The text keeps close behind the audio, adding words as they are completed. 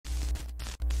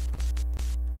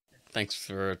Thanks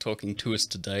for talking to us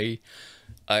today.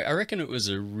 I reckon it was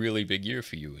a really big year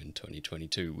for you in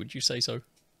 2022. Would you say so?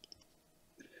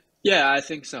 Yeah, I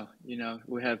think so.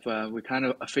 We kind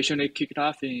of officially kicked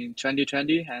off in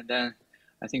 2020, and then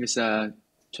I think it's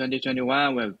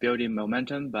 2021 we're building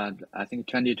momentum, but I think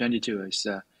 2022 is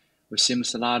we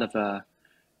seems a lot of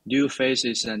new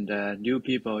faces and new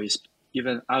people is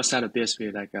even outside of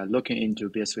BSV, like looking into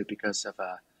BSV because of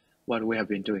what we have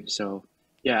been doing. So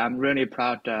yeah, I'm really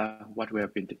proud what we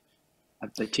have been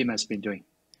the team has been doing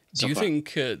Do so you far.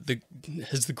 think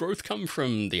has the growth come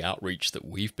from the outreach that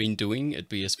we've been doing at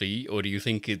BSV, or do you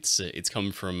think it's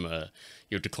come from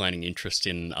your declining interest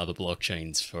in other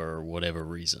blockchains for whatever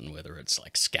reason, whether it's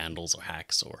like scandals or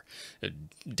hacks or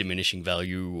diminishing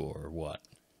value or what?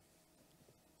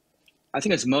 I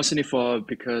think it's mostly for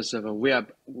because of we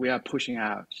are pushing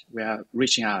out, we are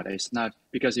reaching out. It's not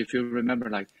because if you remember,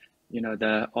 like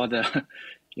the all the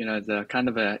the kind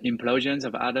of implosions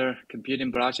of other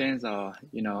computing blockchains, or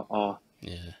or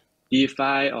Yeah.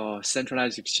 DeFi or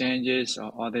centralized exchanges or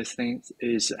all these things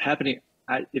is happening.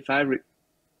 If I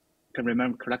can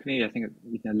remember correctly, I think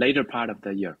in the later part of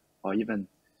the year or even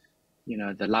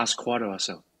the last quarter or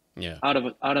so, Yeah. out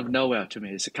of nowhere to me.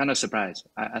 It's a kind of surprise.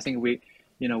 I think we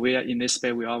are in this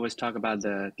space. We always talk about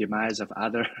the demise of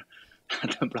other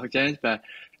other blockchains, but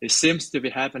it seems to be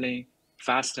happening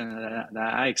faster than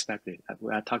I expected.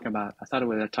 We are talking about. I thought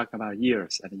we were talking about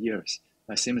years and years,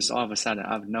 but it seems all of a sudden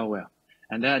out of nowhere.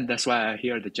 And then that's why I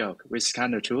hear the joke, which is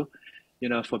kind of true.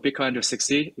 For Bitcoin to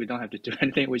succeed, we don't have to do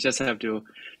anything. We just have to,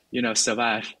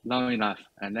 survive long enough,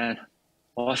 and then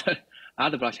all the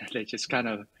other blockchains they just kind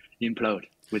of implode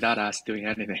without us doing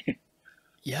anything.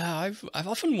 Yeah, I've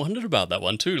often wondered about that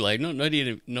one too. Like,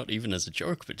 not even as a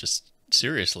joke, but just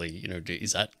seriously,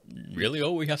 is that really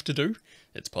all we have to do?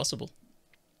 It's possible.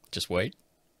 Just wait.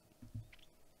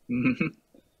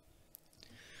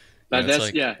 But It's that's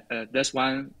like, yeah, that's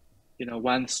one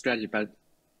one strategy. But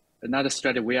another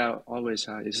strategy we are always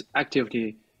is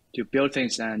actively to build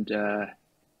things and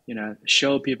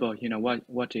show people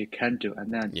what they can do,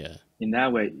 and then yeah, in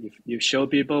that way, if you show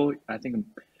people, I think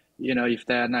if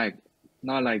they're like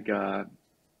not like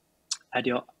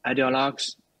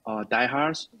ideologues or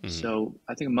diehards, mhm. so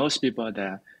I think most people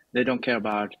there they don't care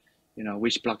about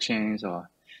which blockchains or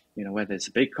whether it's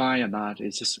Bitcoin or not.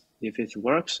 It's just if it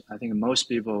works, I think most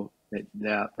people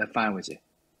they're fine with it.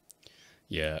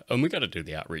 Yeah, and we got to do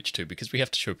the outreach too because we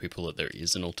have to show people that there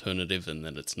is an alternative and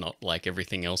that it's not like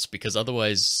everything else. Because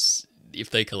otherwise, if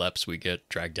they collapse, we get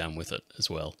dragged down with it as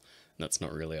well. And that's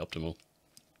not really optimal.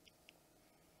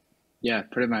 Yeah,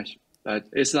 pretty much. But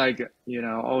it's like,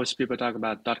 always people talk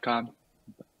about .com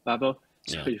bubble.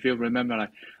 So Yeah, if you remember,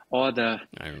 like all the,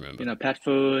 I remember. pet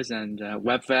foods and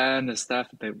Webvan and stuff,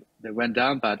 they went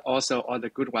down, but also all the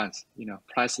good ones,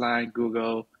 Priceline,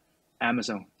 Google,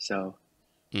 Amazon. So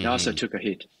they also Hmm. took a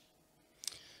hit.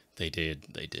 They did.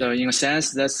 They So did. in a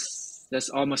sense, that's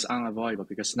almost unavoidable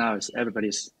because now it's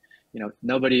everybody's,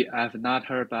 nobody. I've not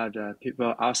heard about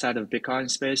people outside of Bitcoin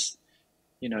space,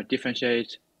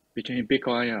 differentiate between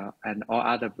Bitcoin and all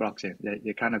other blockchains.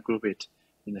 They kind of group it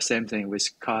in the same thing,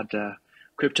 which called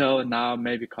crypto now,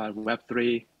 maybe called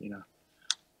Web3.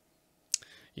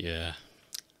 Yeah.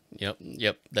 Yep.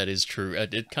 Yep. That is true.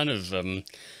 It kind of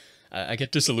I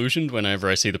get disillusioned whenever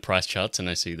I see the price charts and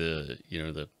I see the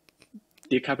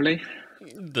Decoupling.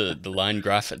 the line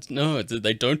graph. No,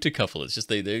 they don't decouple. It's just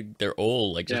they're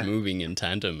all like just Yeah, moving in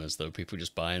tandem as though people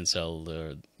just buy and sell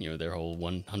their whole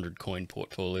 100 coin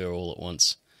portfolio all at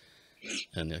once.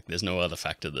 And there's no other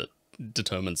factor that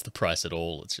determines the price at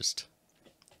all. It's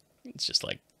just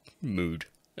like mood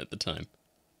at the time.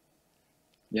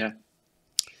 yeah.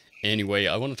 Anyway,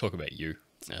 I want to talk about you.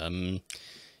 Um,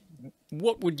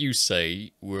 what would you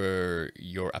say were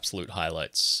your absolute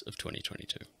highlights of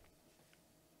 2022?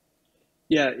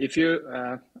 Yeah, if you,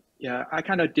 yeah, I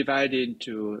kind of divide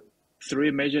into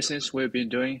three major things we've been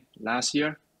doing last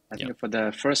year. I Yep. think for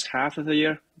the first half of the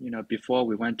year, before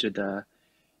we went to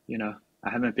I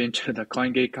haven't been to the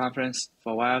CoinGate conference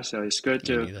for a while, so it's good Me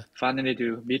to neither. finally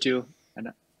to meet you and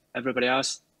everybody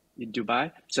else in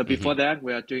Dubai. So Hmm. before that,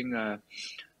 we are doing,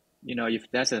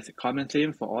 if that's a common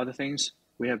theme for all the things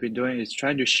we have been doing, is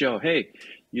trying to show, hey,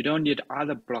 you don't need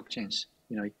other blockchains.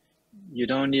 You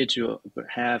don't need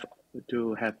have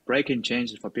have breaking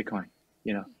changes for Bitcoin.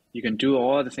 You can do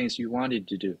all the things you wanted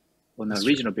to do on the That's true.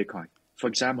 original Bitcoin. For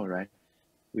example, right?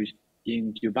 We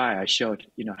in Dubai, I showed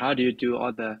how do you do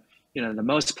all the the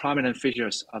most prominent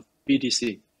features of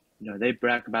BTC. They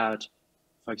brag about,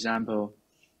 for example,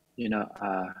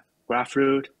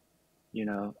 Graphroot, you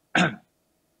know,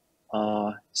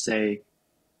 or say,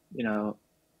 you know,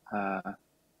 uh,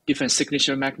 different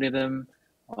signature mechanism,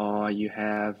 or you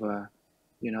have,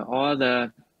 all the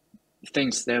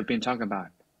things they've been talking about,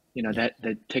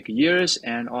 that take years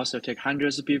and also take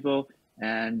hundreds of people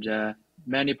and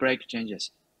many break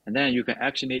changes. And then you can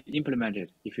actually implement it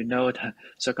if you know the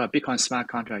so-called Bitcoin smart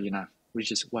contract enough,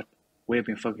 which is what we've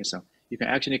been focused on. You can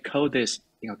actually code this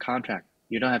in a contract.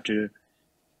 You don't have to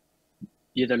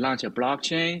either launch a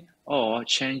blockchain or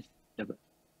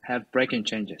have breaking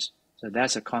changes. So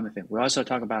that's a common thing. We also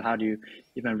talk about how do you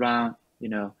even run,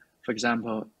 for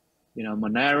example,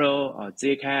 Monero or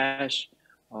Zcash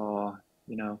or,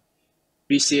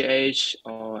 BCH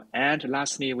and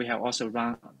lastly, we have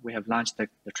launched the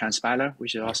Transpiler,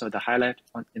 which is also the highlight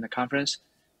in the conference.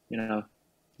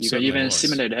 You can even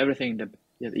simulate everything that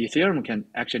Ethereum can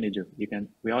actually do.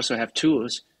 We also have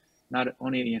tools, not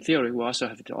only in theory, we also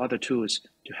have the other tools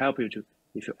to help you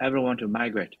if you ever want to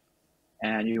migrate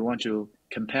and you want to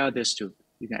compare this to,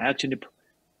 you can actually,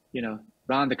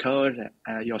 run the code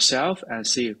yourself and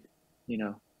see,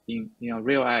 in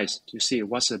real eyes to see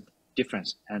what's the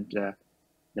difference and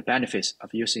the benefits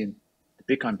of using the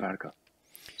Bitcoin protocol.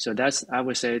 So that's, I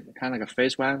would say, kind of like a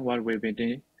phase one, what we've been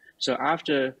doing. So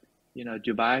after,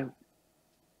 Dubai,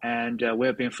 and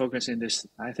we've been focusing this,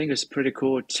 I think it's pretty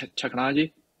cool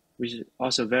technology, which is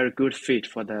also very good fit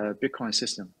for the Bitcoin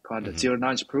system called the zero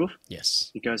knowledge proof. Yes.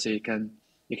 Because it can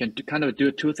kind of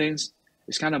do two things.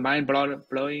 It's kind of mind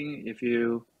blowing if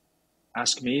you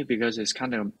ask me, because it's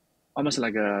kind of almost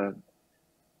like a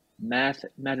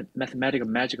mathematical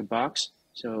magic box.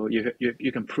 So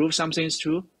you can prove something is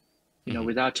true,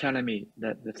 without telling me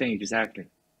the thing exactly.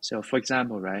 So for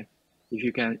example, right, if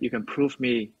you can prove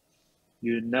me,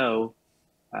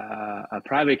 a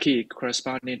private key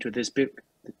corresponding to this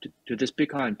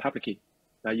Bitcoin public key,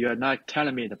 but you are not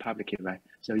telling me the public key, right?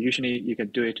 So usually you can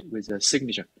do it with a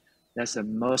signature. That's the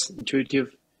most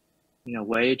intuitive,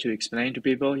 way to explain to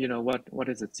people, what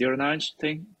is the zero knowledge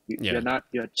thing.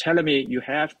 You're telling me you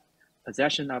have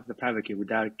possession of the private key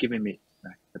without giving me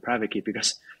the private key,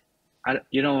 because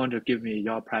you don't want to give me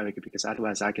your private key, because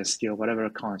otherwise I can steal whatever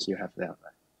coins you have there,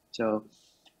 right? So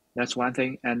that's one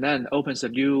thing. And then opens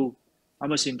a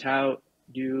almost entire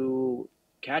new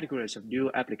categories of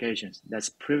new applications that's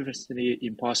previously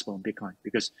impossible in Bitcoin,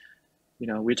 because,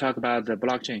 we talk about the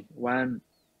blockchain. One,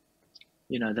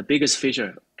 the biggest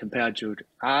feature compared to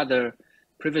other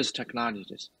previous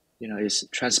technologies, is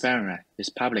transparent, right? It's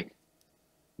public.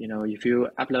 If you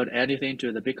upload anything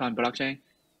to the Bitcoin blockchain,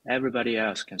 everybody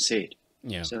else can see it.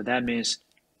 Yeah. So that means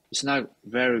it's not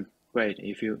very great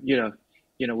if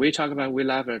we talk about, we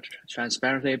love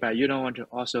transparency, but you don't want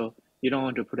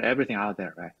to put everything out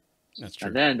there, right? That's true.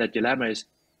 And then the dilemma is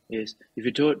if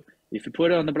you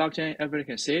put it on the blockchain, everybody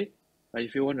can see it. But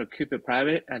if you want to keep it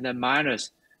private, and then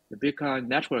miners, the Bitcoin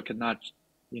network cannot,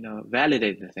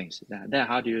 validate the things. Then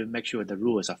how do you make sure the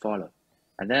rules are followed?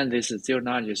 And then this zero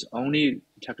knowledge is only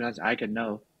technology I can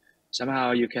know.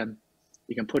 Somehow you can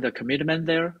put a commitment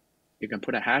there, you can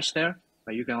put a hash there,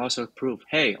 but you can also prove,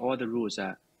 hey, all the rules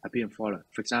are being followed.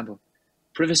 For example,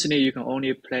 previously you can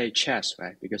only play chess,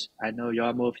 right? Because I know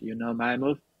your move, you know my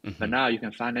move, but now you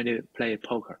can finally play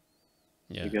poker.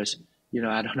 Yeah. Because,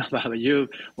 I don't know about you,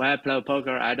 when I play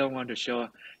poker, I don't want to show,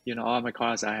 all my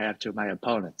cards I have to my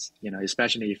opponents,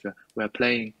 especially if we're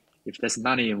playing, if there's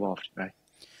money involved, right?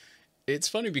 It's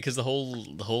funny because the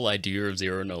whole idea of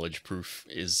zero knowledge proof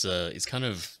is kind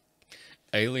of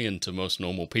alien to most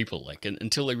normal people. Like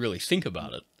until they really think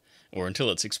about it, or until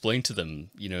it's explained to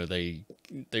them, they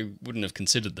wouldn't have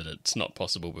considered that it's not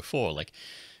possible before. Like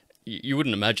you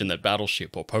wouldn't imagine that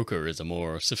Battleship or poker is a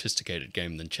more sophisticated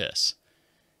game than chess,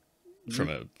 from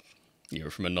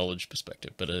a knowledge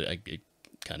perspective. But it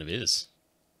kind of is.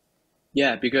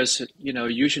 Yeah, because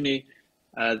usually.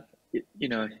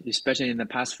 Especially in the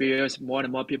past few years, more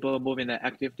and more people are moving their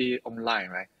activity online,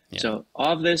 right? Yeah. So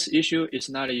all of this issue is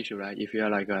not an issue, right? If you're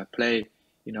like play,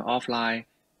 offline,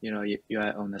 you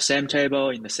are on the same table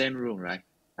in the same room, right?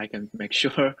 I can make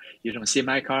sure you don't see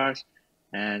my cards,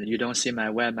 and you don't see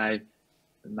where my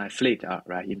fleet are,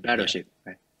 right? In Battleship,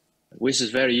 right? Which is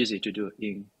very easy to do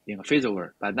in a physical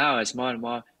world. But now, as more and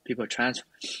more people transfer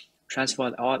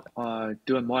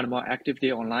doing more and more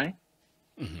activity online.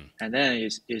 Mm-hmm. And then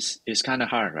it's kind of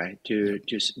hard, right? To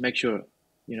just make sure,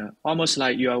 almost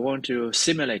like you want to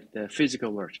simulate the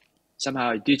physical world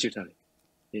somehow digitally.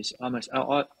 It's almost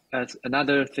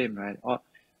another thing, right?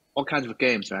 All kinds of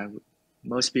games, right?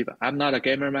 Most people, I'm not a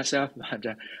gamer myself, but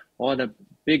all the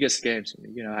biggest games,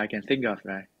 I can think of,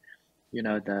 right?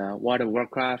 The World of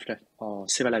Warcraft or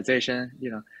Civilization,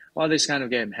 all these kind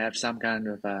of games have some kind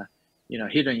of,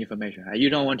 hidden information. Right? You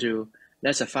don't want to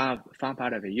that's a fun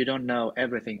part of it. You don't know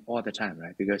everything all the time,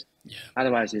 right? Because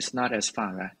otherwise it's not as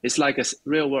fun, right? It's like a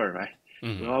real world, right?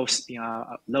 Mm-hmm. We're all in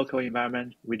our local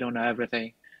environment. We don't know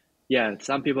everything. Yeah,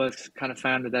 some people kind of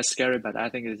find that that's scary, but I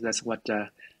think that's what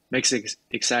makes it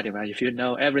exciting, right? If you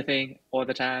know everything all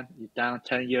the time, you're down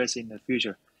 10 years in the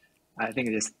future. I think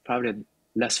it is probably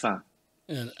less fun.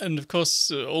 And of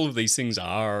course, all of these things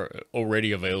are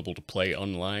already available to play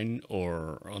online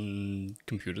or on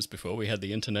computers before we had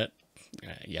the internet.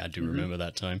 Yeah, I do remember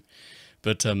that time.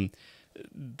 But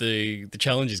the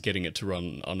challenge is getting it to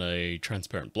run on a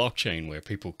transparent blockchain where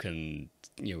people can,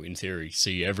 in theory,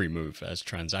 see every move as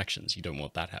transactions. You don't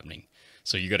want that happening.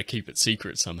 So you got to keep it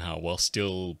secret somehow while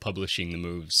still publishing the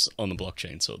moves on the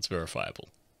blockchain so it's verifiable.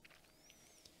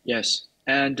 Yes,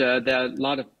 and there are a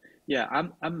lot of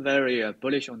I'm very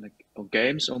bullish on on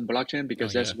games on blockchain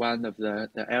because that's one of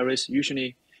the areas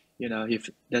usually, if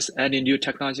there's any new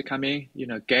technology coming,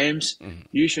 games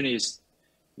usually is,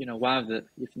 one of the,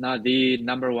 if not the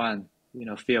number one,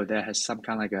 field that has some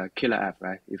kind of like a killer app,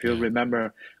 right? If you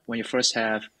remember when you first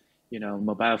have,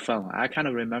 mobile phone, I kind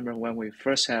of remember when we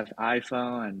first have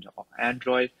iPhone and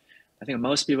Android. I think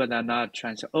most people are not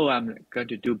trying to, oh, I'm going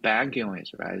to do banking on it,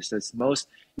 right? So it's most,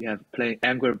 you have playing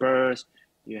Angry Birds,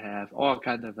 you have all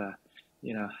kinds of,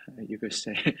 you could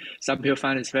say, some people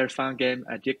find it's very fun game,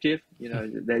 addictive.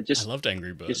 They just, I loved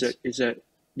Angry Birds.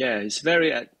 It's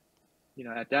very,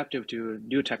 adaptive to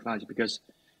new technology because,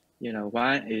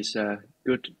 one is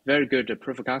very good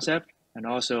proof of concept. And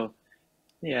also,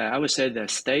 I would say the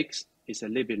stakes is a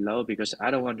little bit low because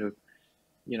I don't want to,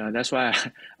 that's why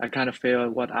I kind of feel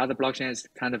what other blockchains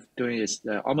kind of doing is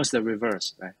almost the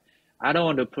reverse, right? I don't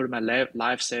want to put my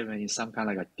life saving in some kind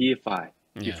of like a DeFi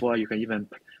before you can even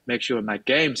make sure my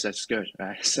games that's good,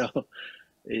 right? So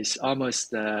it's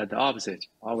almost the opposite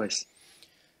always.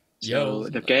 So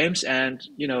the games and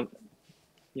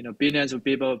billions of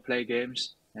people play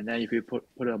games, and then if you put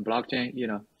it on blockchain,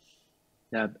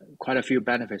 there are quite a few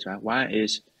benefits, right? One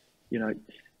is,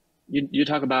 you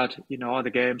talk about all the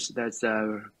games that's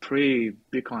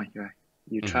pre-Bitcoin, right?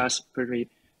 You trust pretty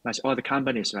much all the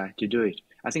companies, right, to do it.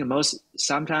 I think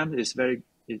sometimes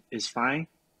it's fine,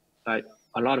 but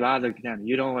a lot of other games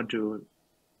you don't want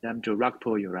them to rug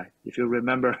pull you, right? If you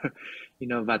remember,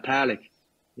 Vitalik,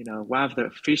 one of the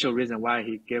official reasons why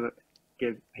he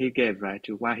gave right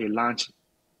to why he launched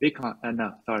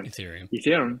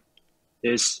Ethereum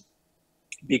is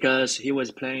because he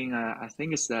was playing, I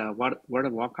think it's the World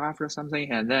of Warcraft or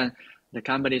something, and then the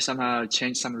company somehow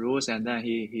changed some rules, and then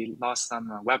he lost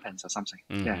some weapons or something.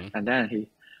 Yeah, and then he,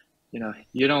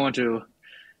 you don't want to,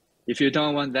 if you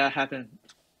don't want that happen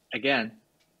again,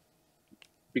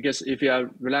 because if you are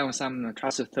relying on some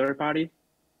trusted third party,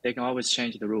 they can always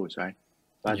change the rules, right?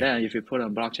 But then if you put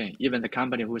on blockchain, even the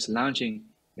company who is launching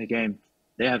the game,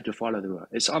 they have to follow the rule.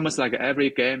 It's almost like every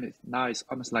game now is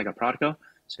almost like a protocol.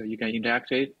 So you can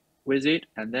interact with it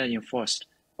and then enforced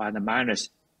by the miners,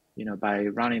 by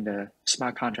running the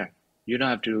smart contract. You don't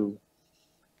have to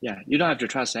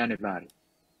trust anybody.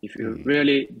 If you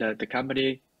really, the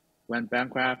company went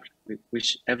bankrupt,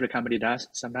 which every company does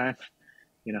sometimes,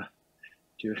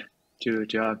 to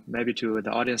maybe to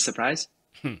the audience surprise,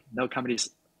 no company,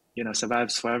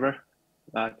 survives forever.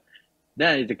 But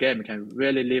then the game can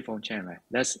really live on chain, right?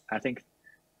 That's, I think,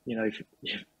 if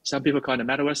some people call it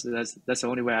metaverse, that's the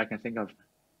only way I can think of,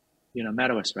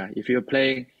 metaverse, right? If you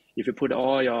put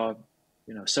all your,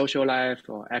 social life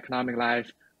or economic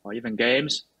life or even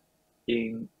games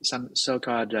in some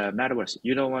so-called metaverse,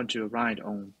 you don't want to run it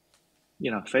on,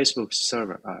 Facebook's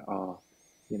server or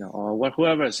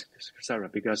whoever's server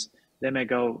because they may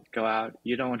go out.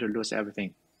 You don't want to lose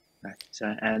everything, right? So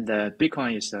and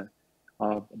Bitcoin is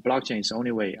or blockchain is the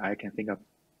only way I can think of.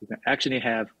 You can actually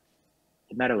have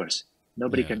the metaverse.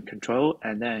 Nobody can control,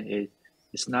 and then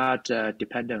it's not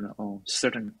dependent on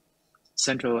certain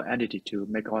central entity to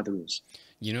make all the rules.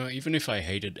 Even if I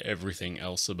hated everything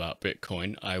else about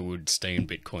Bitcoin, I would stay in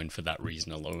Bitcoin for that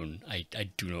reason alone. I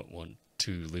do not want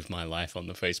to live my life on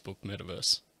the Facebook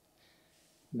metaverse.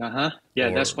 Yeah,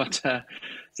 that's what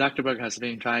Zuckerberg has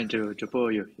been trying to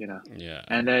pull you, Yeah.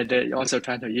 And they're also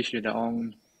trying to issue their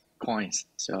own coins.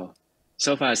 So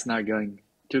far it's not going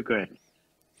too good.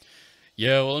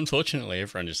 Yeah, well, unfortunately,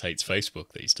 everyone just hates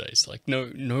Facebook these days. Like,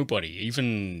 nobody,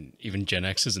 even Gen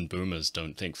Xers and Boomers,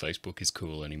 don't think Facebook is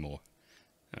cool anymore.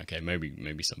 Okay,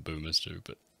 maybe some Boomers do,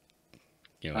 but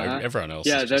everyone else.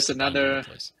 Yeah, is that's just another.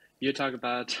 You talk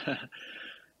about,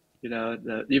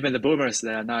 even the Boomers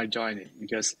they are not joining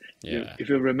because if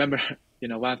you remember,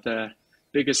 one of the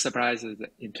biggest surprises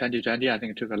in 2020, I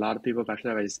think it took a lot of people by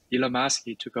surprise. Elon Musk,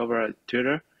 he took over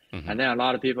Twitter, and then a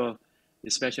lot of people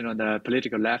especially on the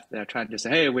political left, they're trying to say,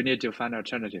 hey, we need to find an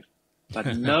alternative.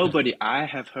 But nobody I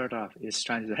have heard of is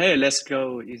trying to say, hey, let's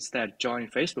go instead, join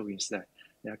Facebook instead.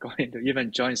 They're going to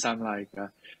even join some like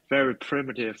very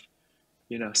primitive,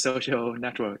 social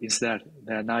network instead.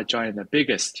 They're not joining the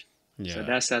biggest. Yeah. So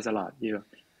that says a lot.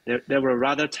 They were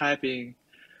rather typing,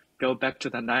 go back to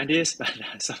the 90s,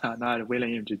 but somehow not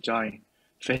willing to join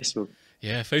Facebook.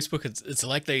 Yeah, Facebook, it's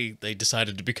like they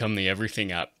decided to become the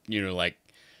everything app, like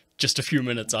just a few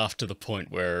minutes after the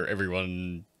point where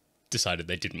everyone decided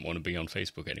they didn't want to be on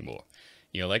Facebook anymore.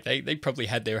 Like they probably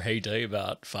had their heyday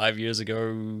about 5 years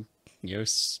ago,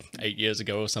 8 years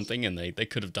ago or something, and they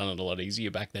could have done it a lot easier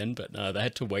back then, but no, they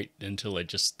had to wait until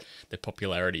their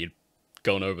popularity had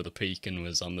gone over the peak and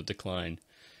was on the decline.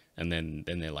 And then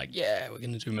they're like, yeah, we're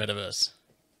going to do metaverse.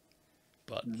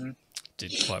 But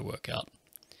didn't quite work out.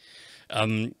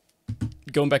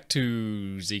 Going back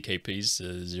to ZKP's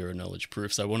Zero Knowledge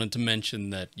Proofs, I wanted to mention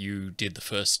that you did the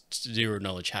first Zero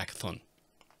Knowledge Hackathon.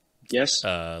 Yes.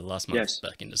 Last month, yes.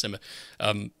 Back in December.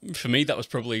 For me, that was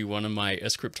probably one of my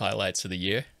sCrypt highlights of the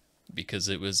year because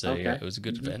it was a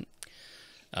good event.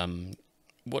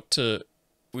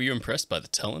 Were you impressed by the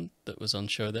talent that was on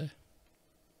show there?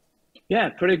 Yeah,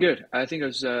 pretty good. I think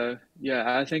it's I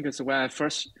think it's when I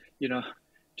first,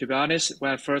 to be honest,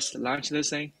 when I first launched this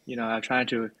thing, I tried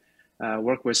to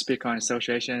work with Bitcoin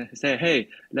Association, say, hey,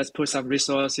 let's put some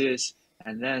resources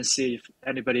and then see if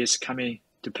anybody is coming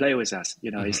to play with us.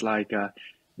 It's like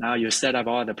now you set up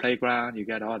all the playground, you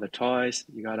get all the toys,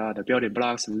 you got all the building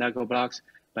blocks, Lego blocks.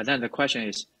 But then the question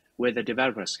is, where the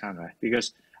developers come, right?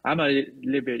 Because I'm a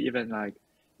little bit even like,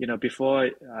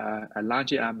 before I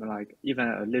launch it, I'm like even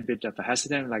a little bit of a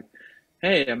hesitant, like,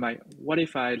 hey, what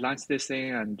if I launch this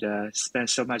thing and spend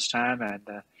so much time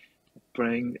and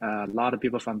bring a lot of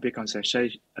people from Bitcoin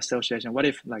Association? What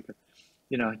if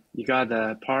you got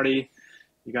the party,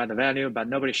 you got the value, but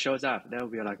nobody shows up? That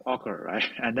would be like awkward, right?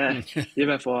 And then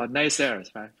even for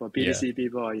naysayers, right? For BTC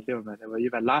people or Ethereum, they will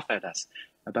even laugh at us.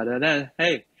 But then,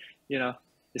 hey,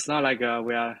 it's not like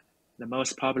we are the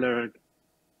most popular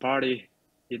party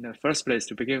in the first place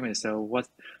to begin with, so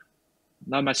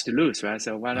not much to lose, right?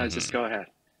 So why not just go ahead?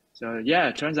 So yeah,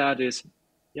 it turns out it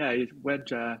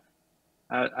went.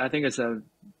 I think it's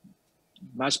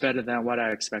much better than what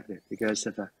I expected because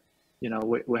of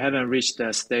we haven't reached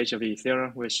the stage of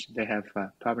Ethereum, which they have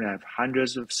probably have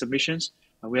hundreds of submissions.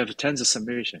 We have tens of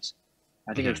submissions.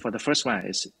 I think for the first one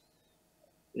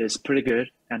is pretty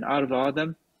good, and out of all of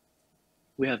them,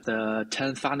 we have the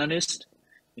 10 finalists.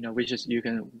 Which is you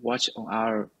can watch on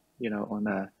our, on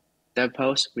the dev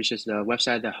post, which is the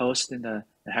website that hosts in the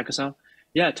hackathon.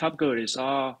 Yeah, top good is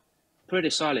all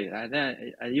pretty solid. And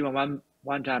then even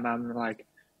one time I'm like,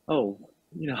 oh,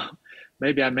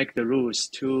 maybe I make the rules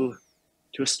too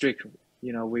strict.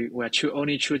 We're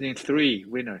only choosing 3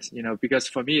 winners. Because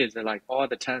for me it's like all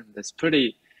the 10. It's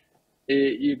pretty.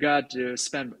 You got to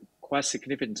spend quite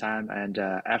significant time and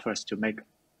efforts to make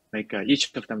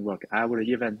each of them work. I would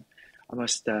even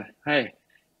almost, hey,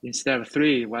 instead of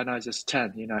 3, why not just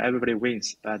 10? Everybody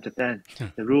wins. But then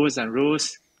the rules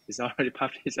is already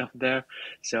published up there.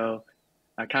 So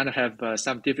I kind of have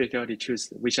some difficulty choose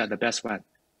which are the best one.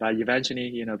 But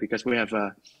eventually, because we have,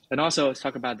 and also let's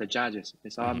talk about the judges.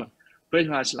 It's pretty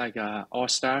much like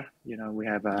all-star. We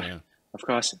have, of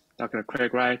course, Dr.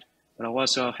 Craig Wright, but I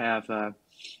also have,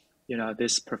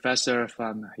 this professor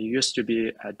he used to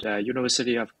be at the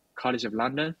University of College of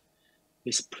London.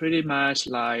 He's pretty much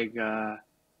like a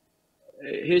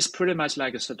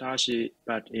Satoshi,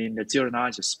 but in the zero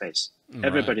knowledge space. Right.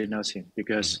 Everybody knows him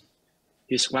because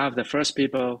he's one of the first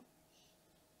people,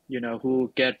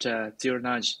 who get zero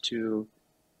knowledge to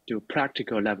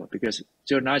practical level, because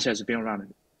zero knowledge has been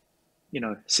around,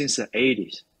 since the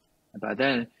 80s. But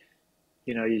then,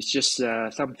 it's just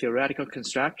some theoretical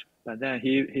construct. But then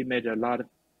he made a lot of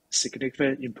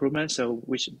significant improvements, so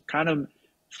which kind of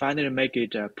finally make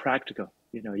it practical.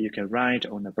 You can run it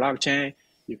on the blockchain.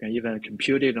 You can even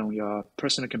compute it on your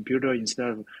personal computer instead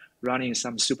of running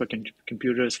some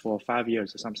supercomputers for 5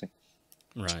 years or something.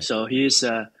 Right. So he's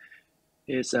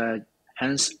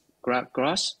Hans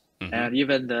Gross, and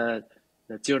even the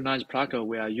zero knowledge protocol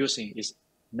we are using is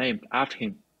named after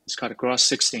him. It's called Gross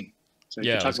 16. So if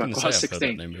you talk about Gross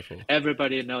 16,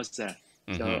 everybody knows that.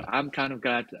 So I'm kind of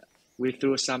glad we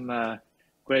threw some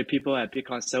great people at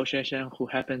Bitcoin Association who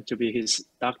happened to be his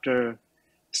doctor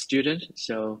student.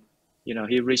 So,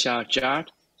 he reached out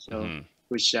Jared,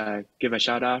 which give a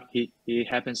shout out. He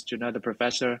happens to know the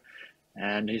professor,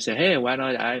 and he said, hey, why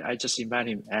not I just invite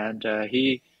him? And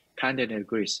he kind of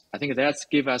agrees. I think that's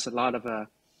give us a lot of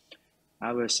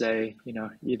I would say,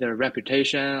 either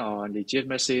reputation or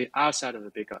legitimacy outside of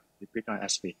the Bitcoin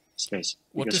SV space.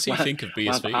 What Because does he think of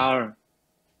BSV?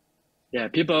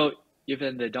 People,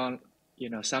 even they don't,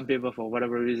 some people for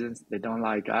whatever reasons they don't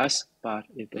like us, but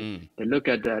if they look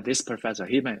at this professor,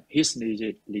 he's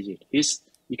legit.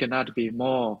 You cannot be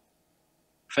more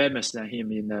famous than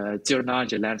him in the zero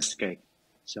knowledge landscape.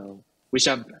 So, which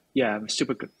I'm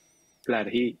super glad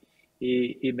he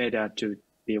made that to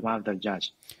be one of the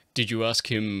judges. Did you ask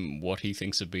him what he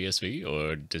thinks of BSV,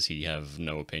 or does he have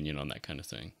no opinion on that kind of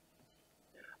thing?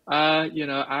 I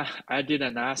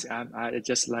didn't ask. I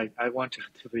just like, I want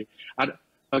to be.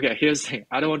 Okay, here's the thing.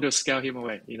 I don't want to scare him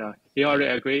away. He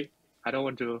already agreed. I don't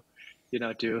want to,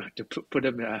 to put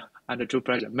him under too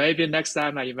pressure. Maybe next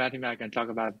time I invite him, I can talk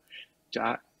about.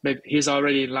 Maybe he's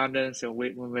already in London, so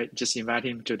we just invite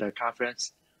him to the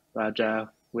conference. But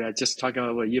we are just talking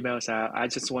over emails. I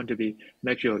just want to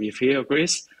make sure if he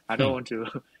agrees. I don't want to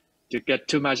get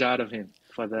too much out of him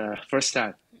for the first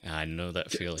time. I know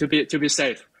that feeling. To be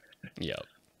safe. Yeah,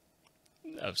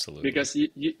 absolutely. Because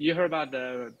you heard about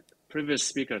the previous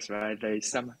speakers, right?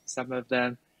 Some of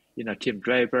them, Tim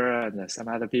Draper and some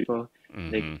other people.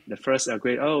 They first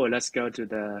agreed, let's go to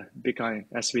the Bitcoin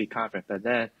SV conference, but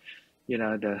then,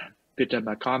 the Peter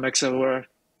McCormack's of the world,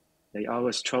 they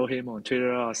always troll him on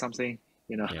Twitter or something,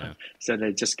 so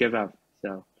they just give up.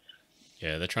 So.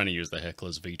 Yeah, they're trying to use the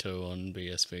heckler's veto on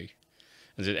BSV.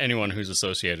 Anyone who's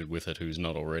associated with it who's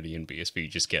not already in BSV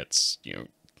just gets,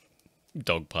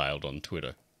 dogpiled on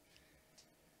Twitter.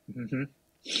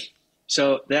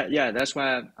 So that's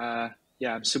why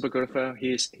I'm super grateful.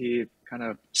 He kind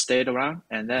of stayed around,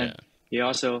 and then he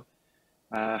also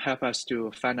helped us to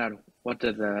find out what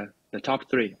are the top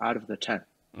 3 out of the 10.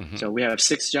 So we have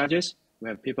 6 judges. We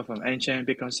have people from Ancient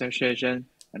Bitcoin Association,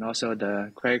 and also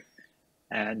the Craig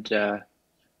and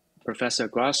Professor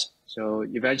Gross. So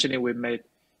eventually we made,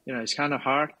 it's kind of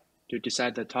hard to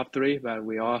decide the top 3, but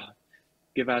we all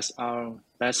give us our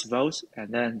best votes, and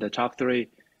then the top 3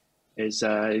 is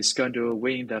going to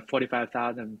win the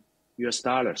 $45,000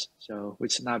 US. So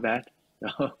which is not bad.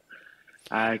 So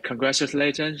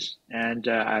congratulations, and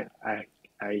I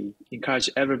encourage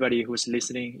everybody who's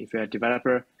listening. If you're a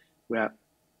developer, I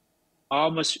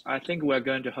think we're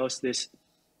going to host this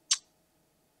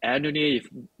annually, if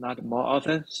not more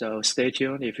often. So stay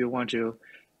tuned if you want to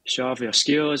show off your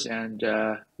skills and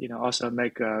also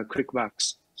make quick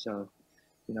bucks. So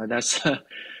that's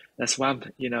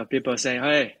one. People saying,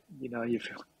 hey, if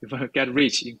you want to get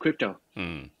rich in crypto,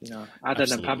 other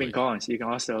than pumping coins, you can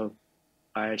also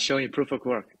by showing proof of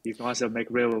work, you can also make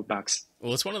real bucks.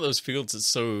 Well, it's one of those fields that's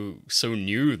so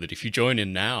new that if you join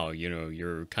in now,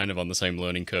 you're kind of on the same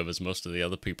learning curve as most of the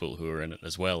other people who are in it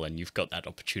as well, and you've got that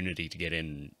opportunity to get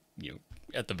in,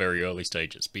 at the very early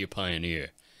stages, be a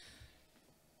pioneer.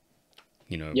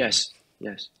 Yes.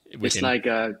 It's like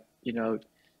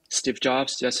Steve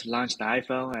Jobs just launched the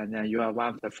iPhone, and then you are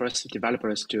one of the first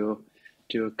developers to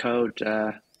code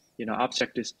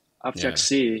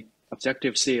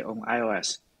Objective-C on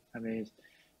iOS. I mean,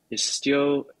 it's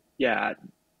still,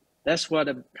 that's what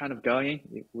I'm kind of going.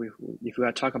 If we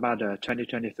are talking about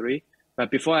 2023, but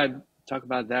before I talk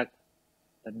about that,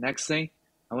 the next thing,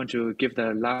 I want to give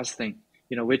the last thing.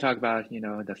 We talk about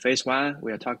the phase 1.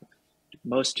 We are talking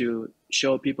most to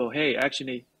show people, hey,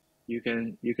 actually, you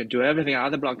can do everything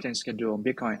other blockchains can do on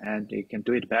Bitcoin, and they can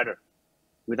do it better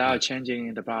without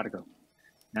changing the protocol.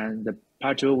 And the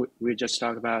part 2, we just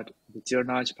talked about the zero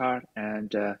knowledge part,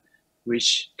 and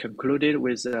which concluded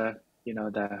with the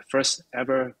first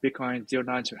ever Bitcoin zero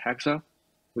knowledge hackathon,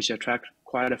 which attract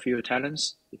quite a few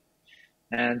talents.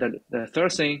 And the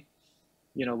third thing,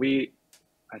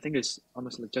 I think it's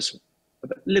almost just a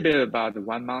little bit about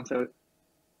 1 month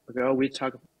ago,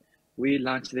 we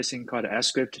launched this thing called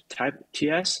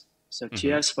sCryptTS. So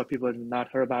TS, for people who have not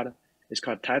heard about it, it's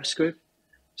called TypeScript.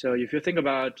 So if you think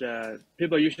about,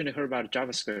 people usually heard about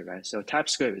JavaScript, right? So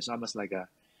TypeScript is almost like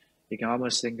you can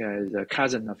almost think as a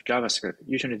cousin of JavaScript.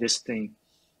 Usually this thing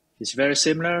is very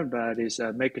similar, but it's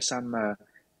make some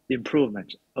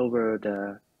improvement over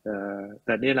the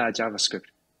vanilla JavaScript.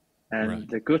 And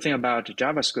the good thing about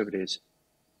JavaScript is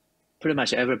pretty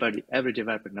much every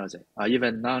developer knows it, or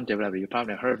even non-developer, you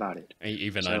probably heard about it.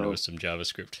 Even I know some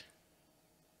JavaScript.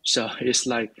 So it's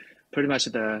like pretty much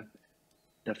the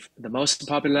most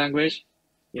popular language,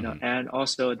 and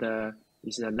also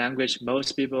is the language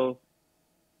most people,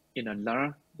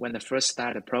 learn when they first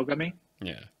started programming.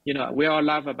 Yeah. We all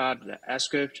laugh about the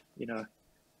sCrypt,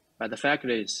 but the fact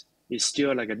is, it's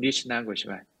still like a niche language,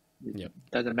 right?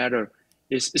 Doesn't matter.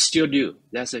 It's still new.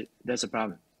 That's a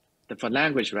problem. for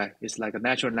language, right? It's like a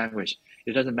natural language.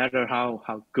 It doesn't matter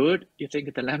how good you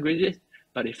think the language is,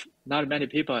 but if not many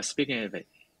people are speaking of it,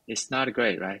 it's not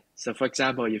great, right? So for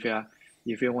example,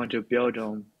 if you want to build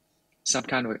on some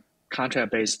kind of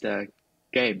contract-based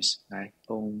games, right,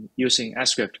 on using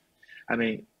sCrypt, I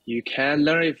mean, you can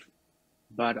learn it,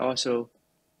 but also,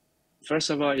 first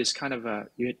of all, it's kind of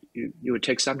you would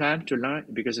take some time to learn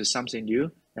because it's something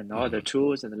new, and all the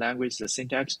tools and the language, the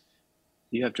syntax,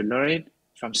 you have to learn it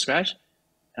from scratch.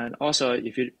 And also,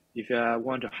 if you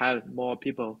want to have more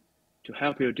people to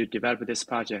help you to develop this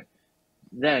project,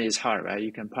 then it's hard, right?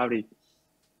 You can probably,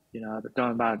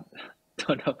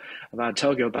 don't know about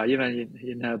Tokyo, but even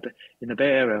in the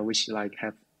Bay Area, which like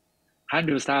have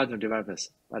hundreds of thousands of developers,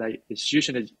 but it's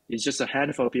usually just a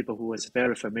handful of people who is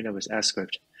very familiar with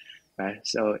sCrypt, right?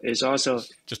 So it's also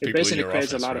Just it basically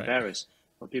creates a lot of barriers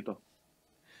for people.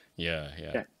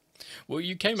 Yeah. Well,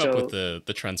 you came up with the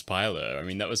transpiler. I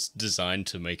mean, that was designed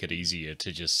to make it easier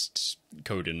to just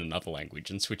code in another language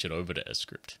and switch it over to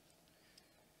sCrypt.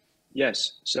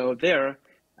 Yes. So there,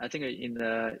 I think in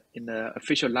the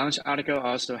official launch article,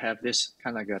 I also have this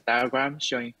kind of like a diagram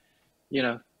showing,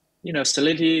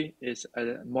 Solidity is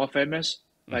more famous.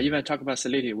 But even talk about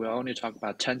Solidity, we'll only talk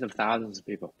about tens of thousands of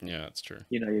people. Yeah, that's true.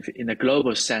 If in a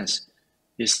global sense,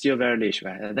 it's still very niche,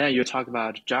 right? And then you talk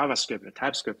about JavaScript or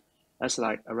TypeScript, that's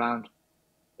like around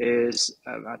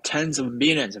tens of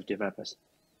millions of developers.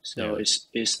 So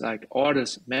it's like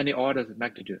many orders of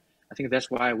magnitude. I think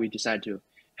that's why we decided to,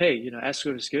 hey,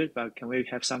 sCrypt is good, but can we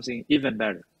have something even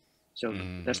better? So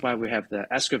that's why we have the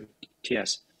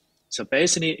scryptTS. So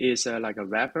basically, it's like a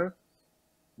wrapper.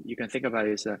 You can think about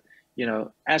it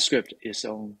as sCrypt is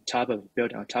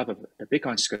built on top of the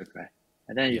Bitcoin script, right?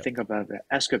 And then you think about the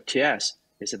scryptTS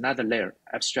is another layer,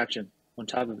 abstraction on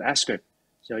top of sCrypt.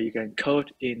 So you can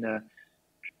code in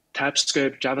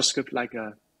TypeScript, JavaScript like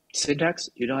a syntax.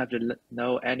 You don't have to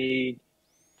know any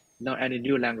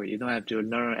new language. You don't have to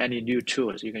learn any new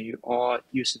tools. You can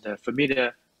use the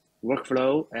familiar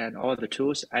workflow and all the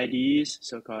tools, IDEs,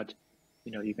 so-called.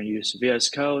 You can use VS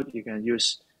Code. You can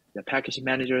use the package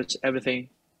managers, everything.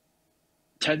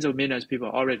 Tens of millions of people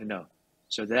already know.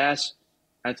 So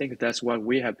I think that's what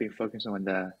we have been focusing on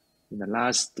in the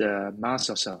last month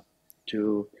or so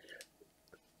to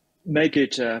make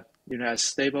it as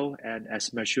stable and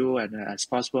as mature and as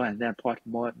possible, and then port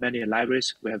many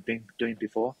libraries we have been doing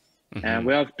before. And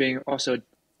we have been also,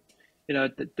 we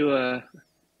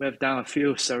have done a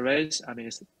few surveys. I mean,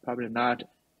 it's probably not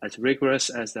as rigorous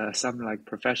as some like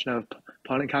professional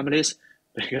polling companies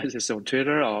because it's on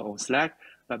Twitter or on Slack.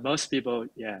 But most people,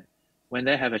 when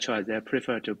they have a choice, they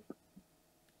prefer to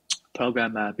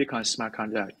program a Bitcoin smart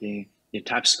contract in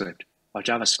TypeScript or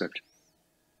JavaScript.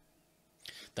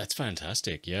 That's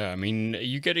fantastic. Yeah, I mean, are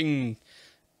you getting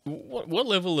what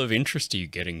level of interest are you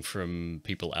getting from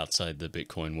people outside the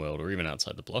Bitcoin world or even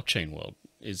outside the blockchain world?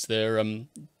 Is there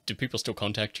do people still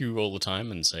contact you all the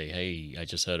time and say, "Hey, I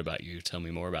just heard about you. Tell me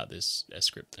more about this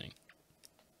sCrypt thing"?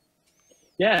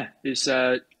 Yeah, it's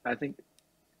I think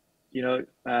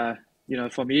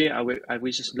for me,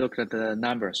 we just looked at the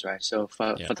numbers, right? So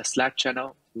for the Slack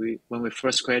channel, when we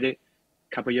first created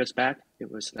a couple of years back, it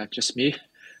was like just me.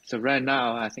 So right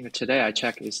now, I think today I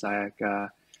check it's like,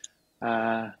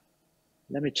 let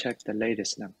me check the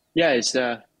latest number. Yeah, it's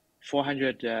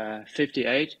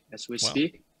 458 as we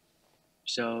speak.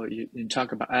 So you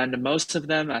talk about, and most of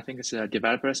them, I think it's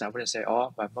developers. I wouldn't say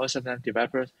all, but most of them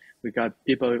developers. We got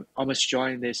people almost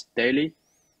join this daily.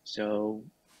 So,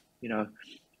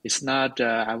 it's not,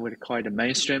 I would call it a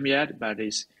mainstream yet, but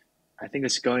I think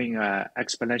it's going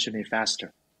exponentially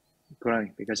faster,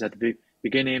 growing, because at the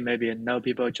beginning, maybe no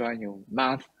people joining a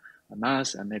month,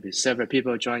 and maybe several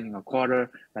people joining a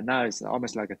quarter, but now it's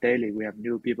almost like a daily. We have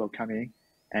new people coming,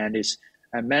 and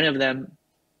many of them,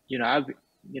 you have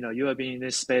been in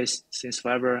this space since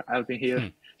forever. I've been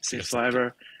here since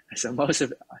forever. So most of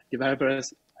the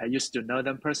developers, I used to know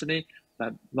them personally,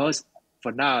 but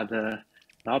for now, the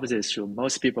opposite is true.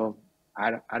 Most people,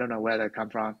 I don't know where they come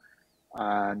from,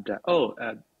 and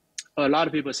a lot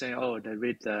of people saying, they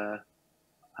read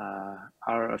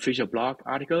our official blog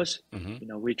articles.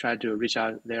 We try to reach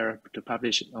out there to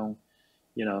publish on,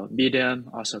 Medium,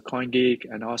 also CoinGeek,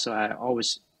 and also I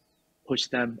always push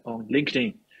them on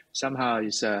LinkedIn. Somehow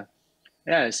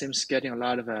it seems getting a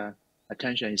lot of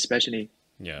attention, especially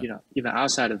even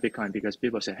outside of Bitcoin, because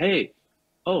people say, hey,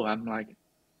 I'm like,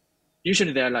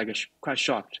 usually they're like quite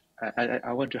shocked.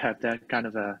 I want to have that kind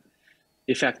of a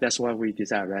effect. That's what we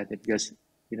desire, right? Because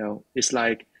it's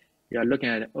like you're looking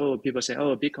at people say,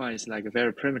 Bitcoin is like a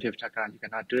very primitive technology. You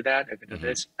cannot do that. I can do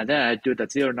this, and then I do the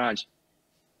zero knowledge,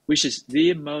 which is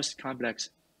the most complex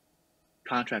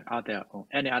contract out there on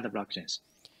any other blockchains.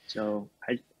 So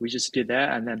we just did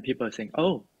that, and then people think,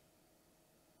 oh,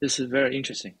 this is very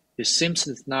interesting. It seems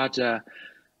it's not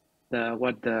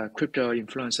what the crypto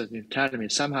influencers been telling me.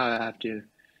 Somehow I have to,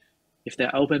 if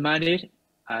they're open-minded,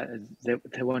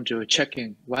 they want to check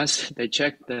in. Once they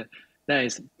check then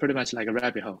it's pretty much like a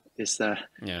rabbit hole. It's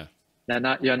you're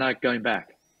not going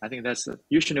back. I think that's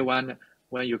usually one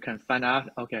when you can find out,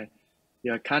 okay,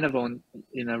 you're kind of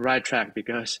in the right track,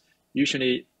 because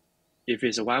usually if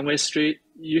it's a one-way street,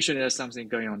 usually there's something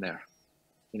going on there.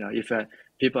 If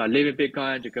people are leaving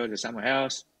Bitcoin to go to somewhere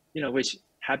else, which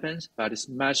happens, but it's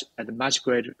at a much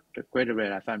greater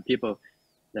rate. I find people,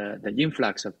 the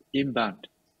influx of inbound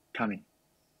coming.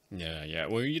 Yeah.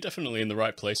 Well, you're definitely in the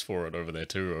right place for it over there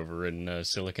too, over in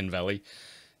Silicon Valley.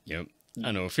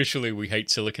 I know officially we hate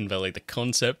Silicon Valley, the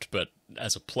concept, but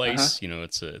as a place,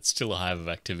 it's still a hive of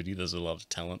activity. There's a lot of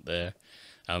talent there.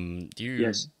 Do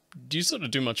you sort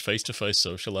of do much face-to-face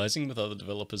socializing with other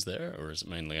developers there, or is it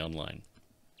mainly online?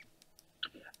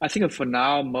 I think for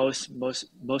now,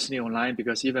 mostly online,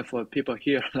 because even for people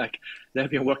here, like they've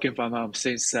been working from home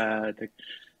since the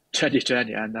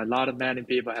 2020, and many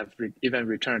people have even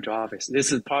returned to office.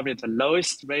 This is probably the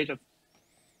lowest rate of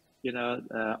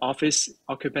office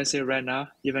occupancy right now.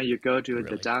 Even you go to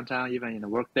the downtown, even in the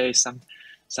workday,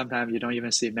 sometimes you don't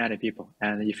even see many people.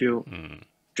 And if you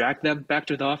drag them back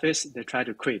to the office, they try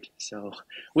to quit. So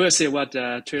we'll see what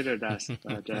Twitter does.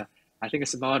 But I think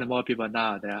it's more and more people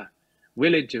now, they are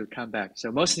willing to come back.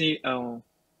 So mostly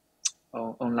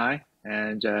online,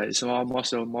 and it's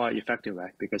also more effective,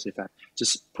 right? Because if I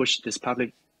just push this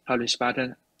publish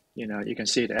button, you can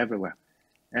see it everywhere.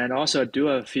 And also do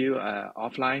a few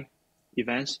offline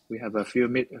events. We have a few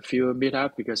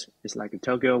meetup, because it's like in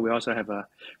Tokyo. We also have a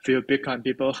few Bitcoin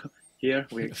people here.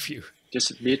 We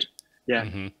just meet,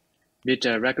 meet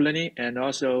regularly. And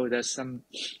also there's some,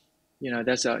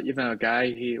 there's even a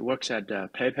guy, he works at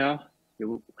PayPal.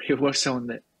 He works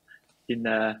in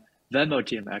the Venmo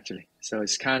team actually. So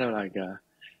it's kind of like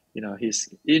he's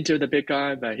into the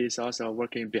Bitcoin, but he's also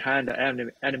working behind the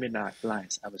enemy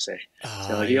lines, I would say.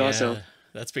 So he also.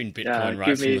 That's been Bitcoin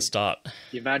right from the start.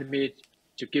 He invited me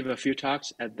to give a few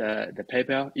talks at the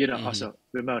PayPal, also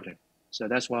remotely. So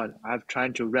that's what I'm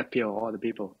trying to red pill all the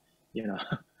people,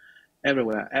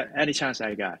 everywhere, any chance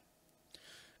I got.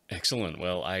 Excellent.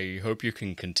 Well, I hope you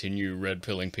can continue red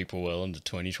pilling people well into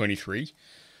 2023.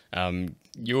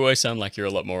 You always sound like you're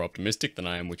a lot more optimistic than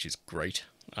I am, which is great.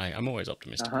 I'm always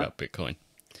optimistic about Bitcoin.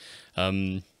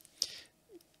 Well,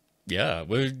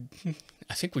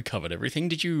 I think we covered everything.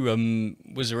 Did you,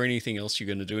 was there anything else you're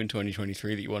going to do in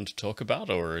 2023 that you wanted to talk about,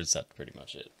 or is that pretty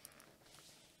much it?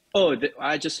 Oh,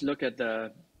 I just look at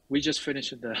we just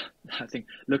finished I think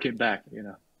looking back,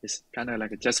 it's kind of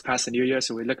like just past the new year.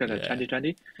 So we look at the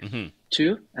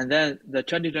 2022, and then the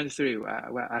 2023,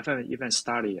 I haven't even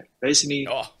started yet. Basically,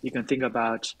 you can think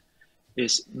about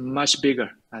is much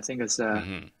bigger. I think it's,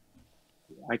 I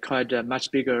call it a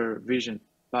much bigger vision,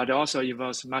 but it also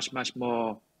involves much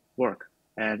more work.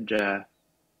 And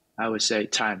I would say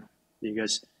time,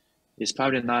 because it's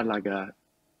probably not like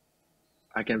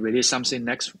I can release something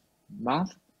next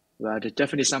month, but it's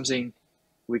definitely something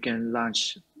we can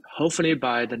launch hopefully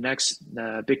by the next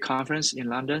big conference in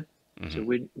London. So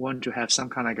we want to have some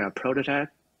kind of like a prototype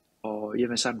or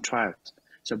even some trials.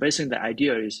 So basically the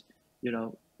idea is,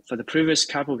 for the previous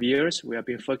couple of years, we have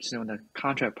been focusing on the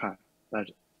contract part, but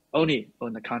only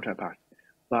on the contract part.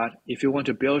 But if you want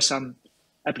to build some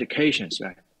applications,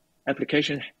 right?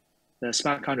 The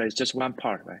smart contract is just one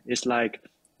part, right? It's like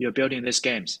you're building these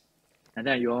games, and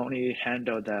then you only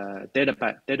handle the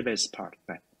database part,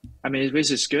 right? I mean, this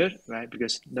is good, right?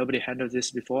 Because nobody handled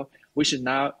this before. We should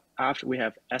now, after we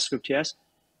have sCryptTS,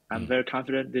 I'm very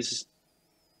confident this is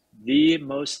the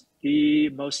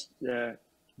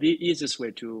easiest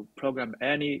way to program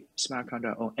any smart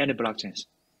contract on any blockchains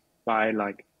by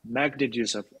like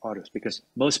magnitudes of orders, because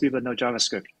most people know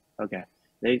JavaScript. Okay.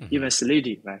 Even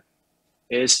Solidity, right,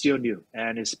 is still new,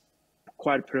 and it's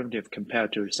quite primitive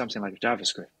compared to something like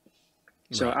JavaScript.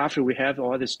 So after we have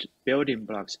all these building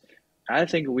blocks, I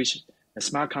think the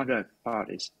smart contract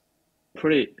part is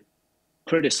pretty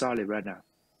solid right now.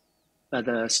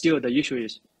 But still the issue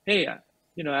is, hey,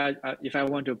 if I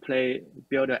want to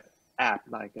build an app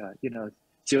like,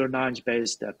 zero knowledge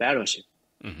based battleship,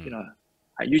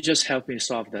 you just help me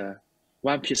solve the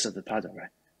one piece of the puzzle, right?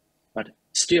 But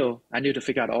still, I need to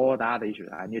figure out all the other issues.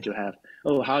 I need to have,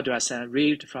 how do I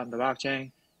read from the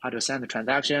blockchain? How to send the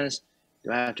transactions?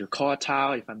 Do I have to call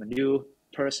Tao if I'm a new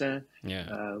person?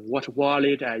 What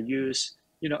wallet I use?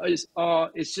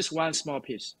 It's just one small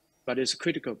piece, but it's a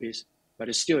critical piece. But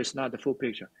it's not the full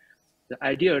picture. The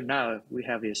idea now we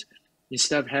have is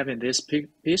instead of having this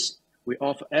piece, we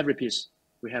offer every piece.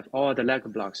 We have all the Lego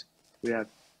blocks. We are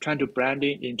trying to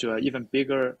branding into an even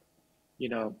bigger,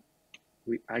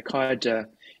 I call it,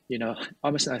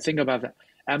 almost I think about the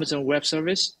Amazon Web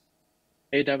Service,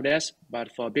 AWS,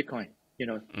 but for Bitcoin.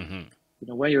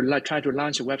 When you try to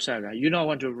launch a website, right, you don't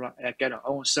want to get your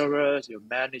own servers, you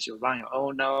manage, you run your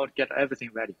own node, get everything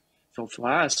ready. So for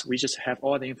us, we just have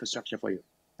all the infrastructure for you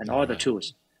and all the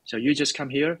tools. So you just come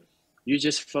here, you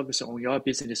just focus on your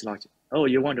business logic. Oh,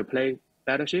 you want to play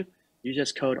Battleship? You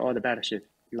just code all the Battleship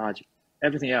logic.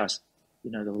 Everything else,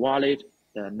 the wallet,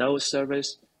 the node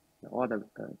service, all the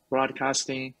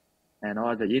broadcasting, and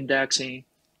all the indexing,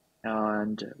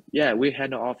 and we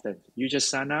handle all of that. You just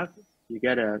sign up, you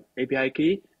get an API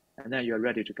key, and then you're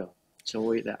ready to go.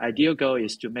 So the ideal goal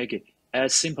is to make it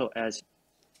as simple as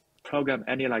program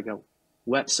any like a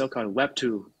so-called Web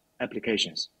 2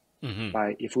 applications.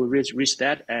 By if we reach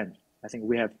that end, I think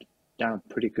we have done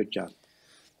a pretty good job.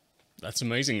 That's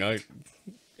amazing.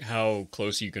 How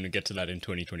close are you going to get to that in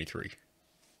 2023?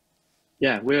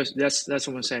 Yeah, that's what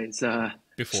I'm saying. It's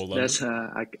before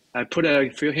London. I put a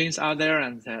few hints out there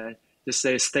and just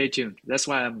say stay tuned. That's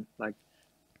why I'm like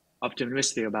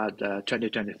optimistic about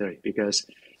 2023 because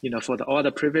for all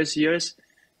the previous years,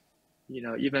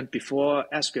 even before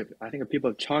sCrypt, I think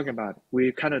people talking about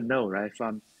we kind of know right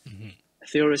from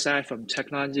theory side, from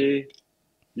technology,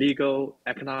 legal,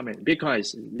 economic. Bitcoin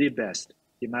is the best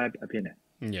in my opinion.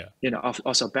 Yeah.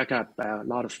 Also backed up by a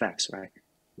lot of facts, right?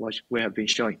 Which we have been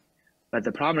showing. But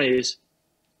the problem is,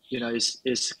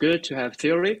 it's good to have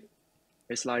theory.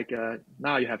 It's like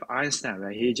now you have Einstein,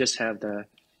 right? He just have the,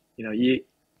 E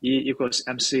equals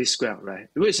mc squared, right?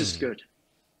 Which is good,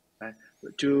 right?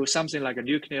 To something like a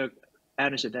nuclear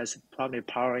energy that's probably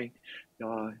powering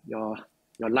your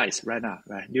lights right now,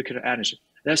 right? Nuclear energy.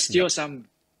 There's still some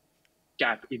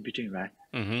gap in between, right?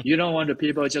 You don't want the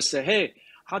people just say, hey,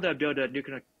 how do I build a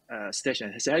nuclear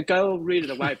station? Say, go read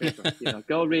the white paper.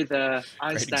 Go read the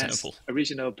Einstein's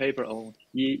original paper on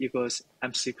E equals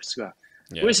mc squared,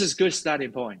 which is a good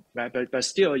starting point, right? But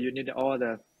still, you need all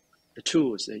the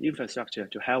tools, the infrastructure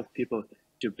to help people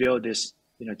to build this,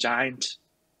 giant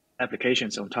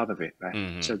applications on top of it,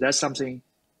 right? So that's something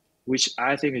which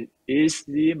I think is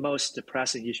the most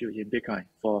pressing issue in Bitcoin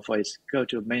for its go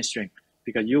to mainstream,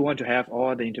 because you want to have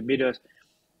all the intermediate,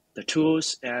 the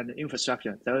tools and the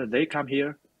infrastructure. So they come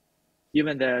here,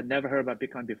 even they never heard about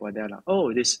Bitcoin before. They're like,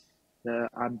 oh,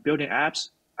 I'm building apps.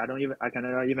 I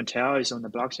cannot even tell it's on the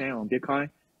blockchain on Bitcoin.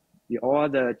 All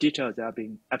the details are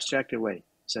being abstracted away.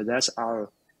 So that's our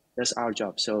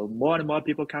job. So more and more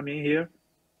people come in here,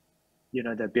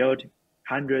 they build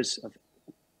hundreds of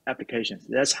applications.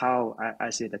 That's how I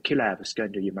see the killer app is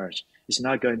going to emerge. It's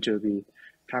not going to be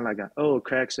kind of like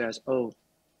Craig says, oh,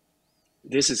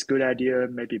 this is a good idea,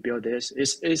 maybe build this.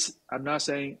 I'm not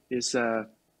saying it's I'm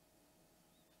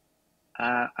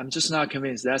just not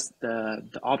convinced that's the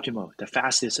optimal, the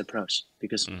fastest approach,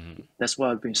 because that's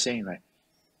what I've been saying, right?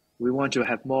 We want to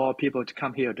have more people to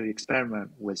come here to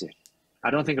experiment with it.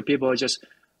 I don't think people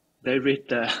they read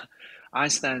the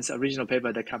Einstein's original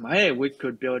paper, they come, hey, we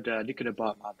could build a nuclear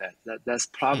bomb on that. That's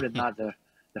probably not the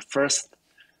first.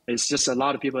 It's just a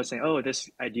lot of people saying, oh, this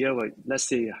idea, let's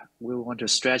see, we want to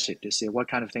stretch it to see what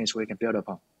kind of things we can build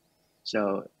upon.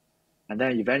 So, and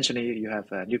then eventually you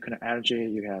have nuclear energy,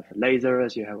 you have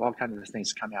lasers, you have all kinds of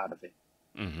things coming out of it.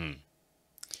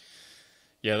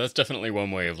 Yeah, that's definitely one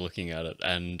way of looking at it.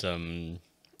 And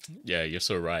yeah, you're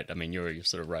so right. I mean, you're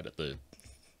sort of right at the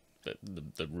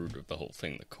root of the whole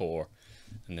thing, the core,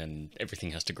 and then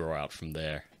everything has to grow out from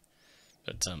there.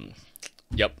 But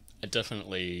yep, I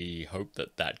definitely hope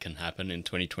that can happen in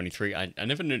 2023. I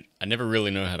never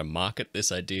really know how to market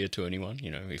this idea to anyone.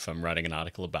 If I'm writing an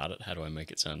article about it, how do I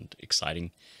make it sound exciting?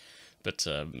 But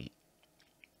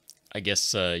I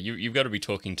guess you've got to be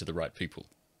talking to the right people.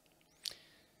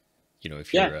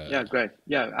 If you're great.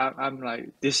 I'm like,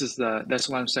 that's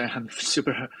why I'm saying I'm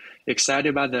super excited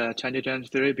about the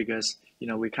 2023, because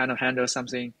we kind of handled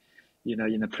something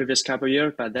in the previous couple of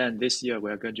years, but then this year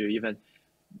we're going to even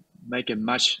make it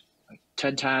much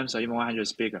 10 times or even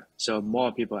 100 bigger. So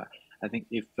more people, I think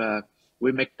if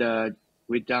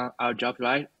we done our job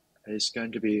right, it's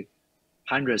going to be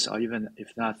hundreds or even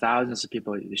if not thousands of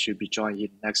people that should be joining in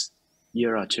next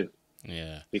year or two.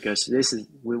 Yeah, because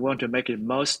we want to make it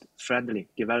most friendly,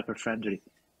 developer friendly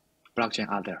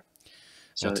blockchain out there.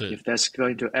 So if that's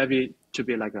going to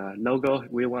be like a logo,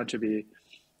 we want to be,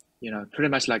 pretty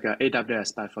much like a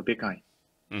AWS but for Bitcoin.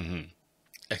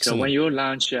 Excellent. So when you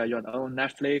launch your own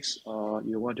Netflix or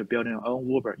you want to build your own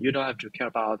Uber, you don't have to care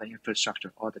about all the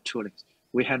infrastructure or the toolings.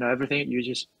 we handle everything. You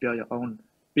just build your own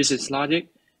business logic.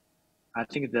 I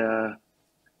think the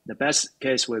best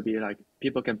case will be like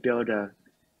people can build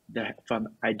from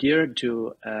idea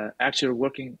to actual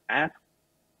working app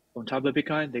on top of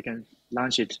Bitcoin. They can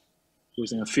launch it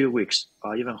within a few weeks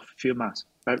or even a few months.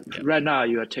 But right now,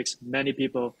 it takes many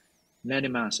people many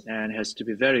months and has to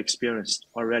be very experienced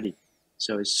already.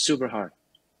 So it's super hard.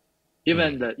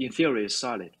 Even in theory, it's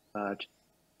solid, but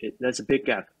that's a big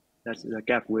gap. That's the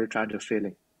gap we're trying to fill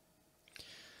in.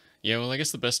 Yeah, well, I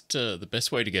guess the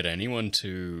best way to get anyone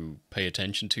to pay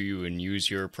attention to you and use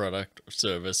your product or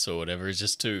service or whatever is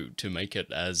just to make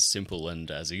it as simple and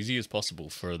as easy as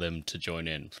possible for them to join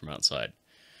in from outside.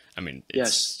 I mean,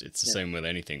 it's the same with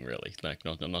anything really, like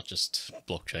not just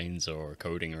blockchains or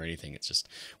coding or anything. It's just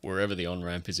wherever the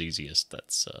on-ramp is easiest,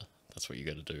 that's what you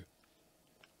got to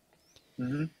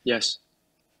do. Yes.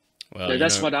 Well,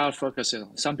 that's what our focus is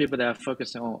on. Some people that are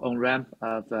focused on ramp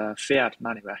of fiat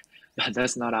money, right?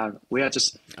 That's not our. We are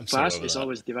just for us. It's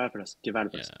always developers.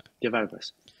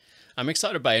 I'm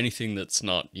excited by anything that's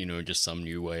not just some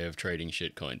new way of trading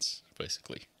shitcoins,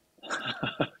 basically.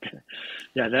 Okay.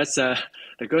 Yeah, that's the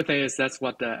good thing is that's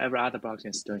what every other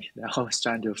blockchain is doing. They're always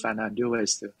trying to find out new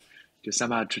ways to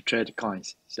somehow to trade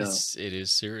coins. So it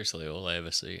is seriously all I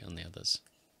ever see on the others.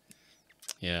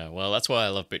 Yeah, well, that's why I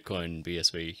love Bitcoin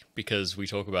BSV, because we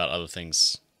talk about other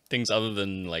things other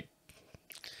than like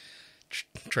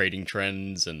trading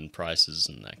trends and prices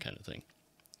and that kind of thing.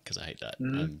 Because I hate that.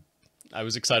 I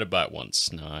was excited by it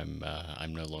once. Now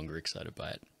I'm no longer excited by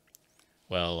it.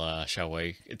 Well,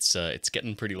 Xiaohui, it's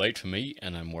getting pretty late for me,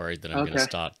 and I'm worried that I'm going to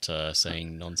start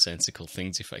saying nonsensical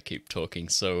things if I keep talking.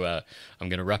 So I'm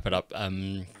going to wrap it up.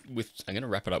 With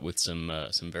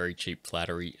some very cheap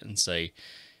flattery and say,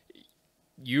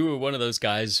 you are one of those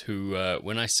guys who,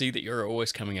 when I see that you're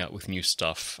always coming out with new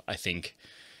stuff, I think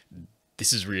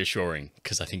this is reassuring,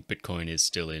 because I think Bitcoin is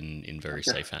still in very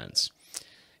safe hands.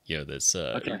 There's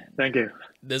thank you.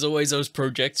 There's always those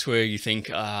projects where you think,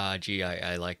 gee,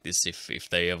 I like this. If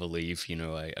they ever leave,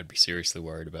 I'd be seriously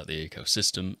worried about the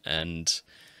ecosystem. And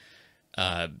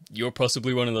you're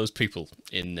possibly one of those people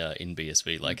in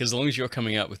BSV. Like, as long as you're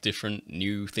coming out with different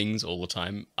new things all the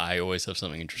time, I always have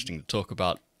something interesting to talk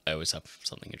about. I always have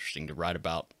something interesting to write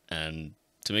about, and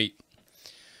to me,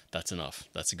 that's enough.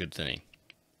 That's a good thing.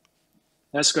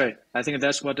 That's great. I think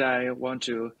that's what I want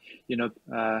to,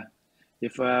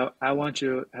 if I want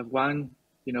to have one,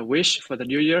 wish for the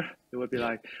new year, it would be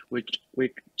like we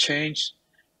change,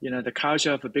 the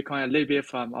culture of Bitcoin a little bit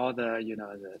from all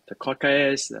the the court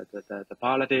case, the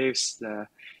politics, the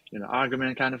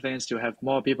argument kind of things, to have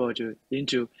more people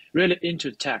really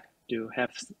into tech, to have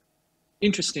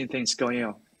interesting things going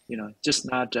on. Just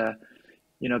not,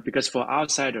 because for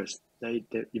outsiders, they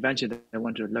eventually they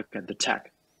want to look at the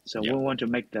tech. So we want to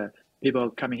make the people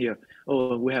coming here,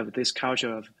 we have this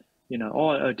culture of,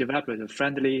 all developers are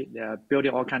friendly, they are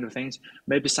building all kinds of things.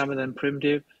 Maybe some of them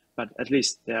primitive, but at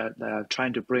least they're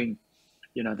trying to bring,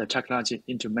 the technology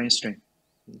into mainstream.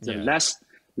 So less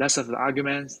of the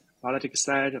arguments, politics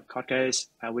side of court case,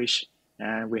 I wish,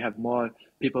 and we have more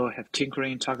people have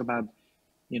tinkering, talk about,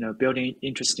 building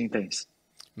interesting things.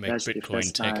 Make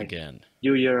Bitcoin tech again.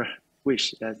 New Year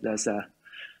wish. That's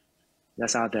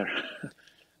out there.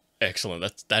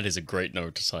 Excellent. That is a great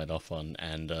note to sign off on.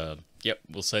 And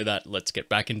we'll say that. Let's get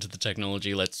back into the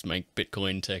technology. Let's make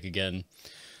Bitcoin tech again.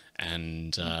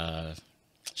 And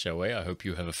Xiaohui, I hope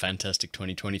you have a fantastic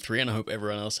 2023, and I hope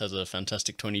everyone else has a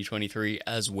fantastic 2023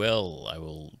 as well. I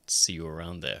will see you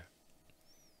around there.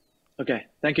 Okay.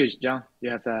 Thank you, John.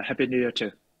 You have a happy New Year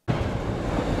too.